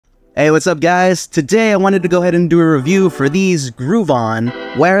Hey, what's up guys? Today I wanted to go ahead and do a review for these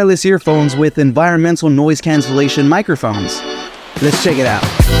Groove-On wireless earphones with environmental noise cancellation microphones. Let's check it out.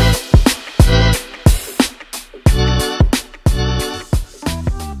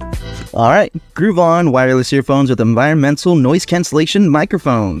 Alright, Groove-On wireless earphones with environmental noise cancellation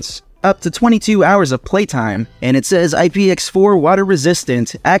microphones. Up to 22 hours of playtime, and it says IPX4 water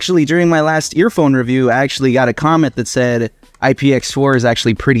resistant. Actually, during my last earphone review, I actually got a comment that said IPX4 is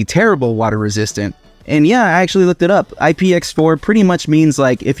actually pretty terrible water resistant. And yeah, I actually looked it up. IPX4 pretty much means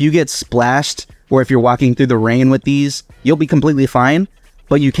like if you get splashed or if you're walking through the rain with these, you'll be completely fine,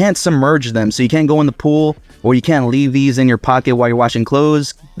 but you can't submerge them. So you can't go in the pool or you can't leave these in your pocket while you're washing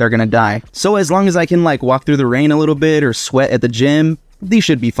clothes. They're gonna die. So as long as I can like walk through the rain a little bit or sweat at the gym, these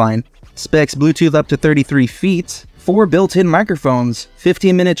should be fine. Specs: Bluetooth up to 33 feet, 4 built-in microphones,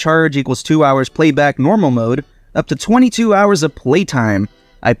 15-minute charge equals 2 hours playback normal mode, up to 22 hours of playtime,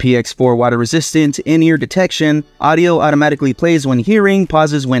 IPX4 water resistant, in-ear detection, audio automatically plays when hearing,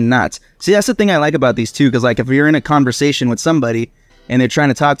 pauses when not. See, that's the thing I like about these too, because like if you're in a conversation with somebody and they're trying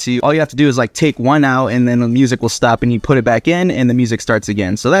to talk to you, all you have to do is like take one out and then the music will stop and you put it back in and the music starts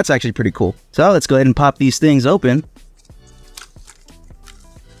again. So that's actually pretty cool. So let's go ahead and pop these things open.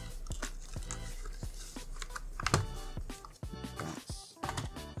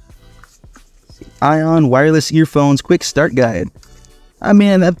 Ion wireless earphones quick start guide. I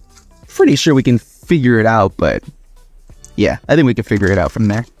mean, I'm pretty sure we can figure it out, but yeah, I think we can figure it out from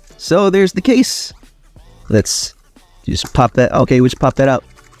there. So there's the case. Let's just pop that. Okay, we just pop that out.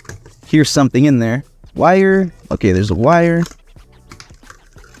 Here's something in there. Wire. Okay, there's a wire.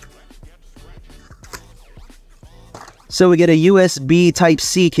 So we get a USB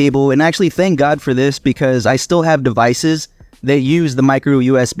Type-C cable, and actually thank God for this because I still have devices that use the micro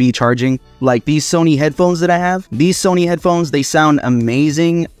USB charging, like these Sony headphones that I have. These Sony headphones, they sound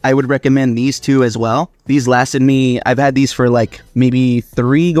amazing. I would recommend these two as well. These lasted me, I've had these for like maybe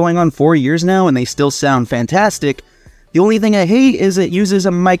 3 going on 4 years now, and they still sound fantastic. The only thing I hate is it uses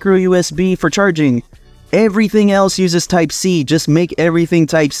a micro USB for charging. Everything else uses Type-C, just make everything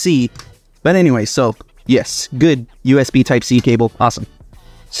Type-C. But anyway, so yes, good USB Type-C cable, awesome.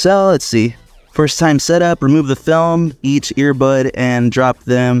 So let's see. First time setup, remove the film, each earbud, and drop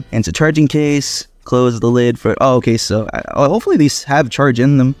them into charging case. Close the lid for, oh, okay, so hopefully these have charge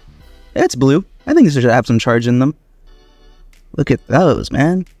in them. It's blue. I think these should have some charge in them. Look at those,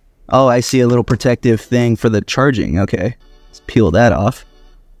 man. Oh, I see a little protective thing for the charging. Okay, let's peel that off.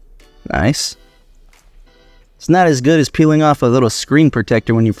 Nice. It's not as good as peeling off a little screen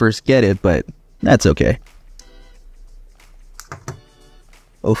protector when you first get it, but that's okay.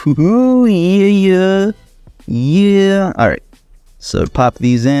 Oh, yeah. All right, so pop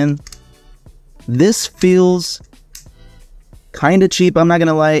these in. This feels kind of cheap, I'm not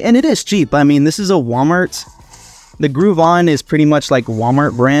gonna lie, and it is cheap. I mean, this is a Walmart. The Groove-On is pretty much like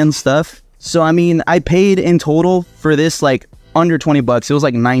Walmart brand stuff. So I mean, I paid in total for this like under 20 bucks. It was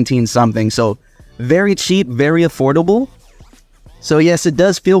like 19 something. So very cheap, very affordable. So yes, it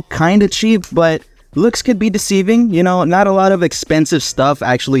does feel kind of cheap, but looks could be deceiving. You know, not a lot of expensive stuff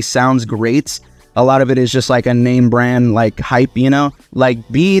actually sounds great. A lot of it is just like a name brand like hype, you know, like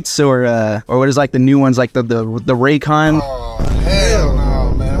Beats or what is like the new ones like the Raycon. Oh, hell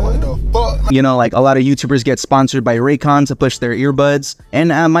no, man. What the fuck? You know, like a lot of YouTubers get sponsored by Raycon to push their earbuds.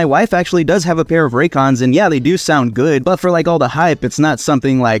 And my wife actually does have a pair of Raycons, and yeah, they do sound good, but for like all the hype, it's not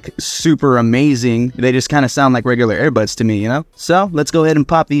something like super amazing. They just kind of sound like regular earbuds to me, you know? So let's go ahead and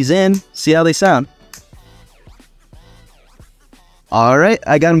pop these in, see how they sound. All right,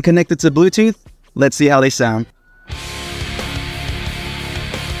 I got them connected to Bluetooth. Let's see how they sound.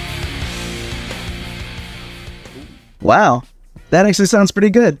 Wow, that actually sounds pretty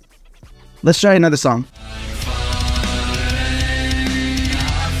good. Let's try another song.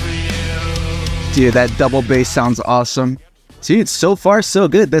 Dude, that double bass sounds awesome. Dude, so far so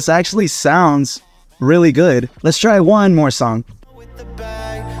good. This actually sounds really good. Let's try one more song.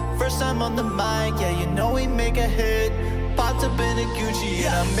 First time on the mic, yeah, you know we make a hit. Popped up in a Gucci,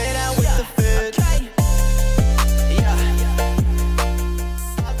 and I made out with the fit.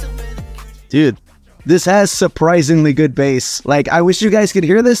 Dude, this has surprisingly good bass. Like, I wish you guys could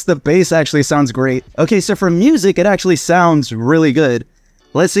hear this. The bass actually sounds great. Okay, so for music, it actually sounds really good.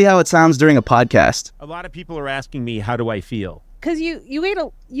 Let's see how it sounds during a podcast. A lot of people are asking me, how do I feel? Because you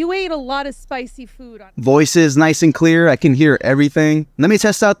ate a lot of spicy food. Voice is nice and clear. I can hear everything. Let me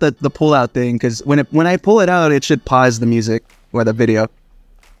test out the pull out thing, because when I pull it out, it should pause the music or the video.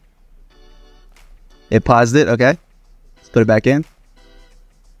 It paused it. Okay, let's put it back in.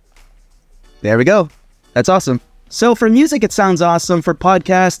 There we go. That's awesome. So for music, it sounds awesome. For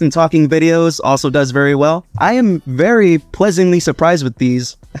podcast and talking videos, also does very well. I am very pleasantly surprised with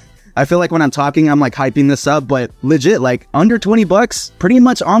these. I feel like when I'm talking, I'm like hyping this up, but legit, like under 20 bucks, pretty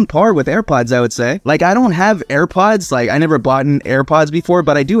much on par with AirPods, I would say. Like I don't have AirPods, like I never bought an AirPods before,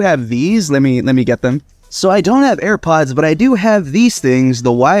 but I do have these. Let me get them. So I don't have AirPods, but I do have these things,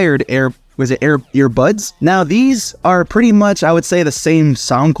 the wired earbuds. Now these are pretty much, I would say, the same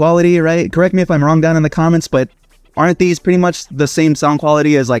sound quality, right? Correct me if I'm wrong down in the comments, but aren't these pretty much the same sound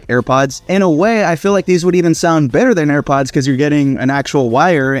quality as like AirPods? In a way, I feel like these would even sound better than AirPods because you're getting an actual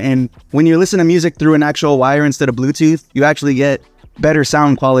wire, and when you listen to music through an actual wire instead of Bluetooth, you actually get better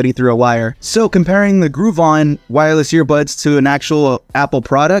sound quality through a wire. So comparing the Groove-On wireless earbuds to an actual Apple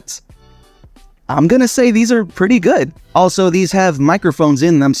product, I'm gonna say these are pretty good. Also, these have microphones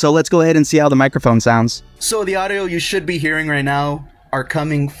in them, so let's go ahead and see how the microphone sounds. So the audio you should be hearing right now are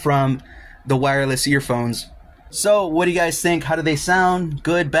coming from the wireless earphones. So what do you guys think? How do they sound?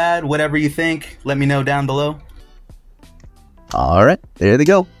 Good, bad, whatever you think, let me know down below. All right, there they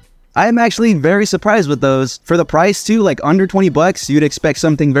go. I'm actually very surprised with those. For the price too, like under 20 bucks, you'd expect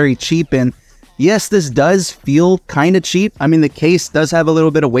something very cheap, and yes, this does feel kind of cheap. I mean, the case does have a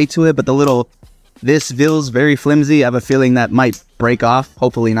little bit of weight to it, but this feels very flimsy. I have a feeling that might break off.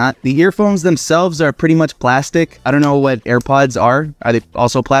 Hopefully not. The earphones themselves are pretty much plastic. I don't know what AirPods are. Are they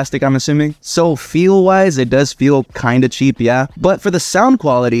also plastic, I'm assuming? So feel-wise, it does feel kind of cheap, yeah. But for the sound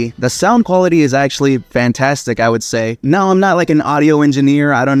quality is actually fantastic, I would say. Now, I'm not like an audio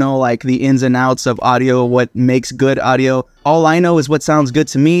engineer. I don't know like the ins and outs of audio, what makes good audio. All I know is what sounds good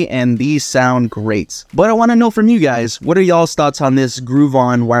to me, and these sound great. But I want to know from you guys, what are y'all's thoughts on this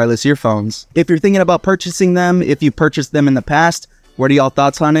Groove-On wireless earphones? If you're thinking about purchasing them, if you purchased them in the past, what are y'all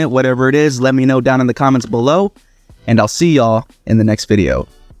thoughts on it? Whatever it is, let me know down in the comments below, and I'll see y'all in the next video.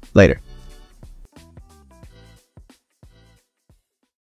 Later.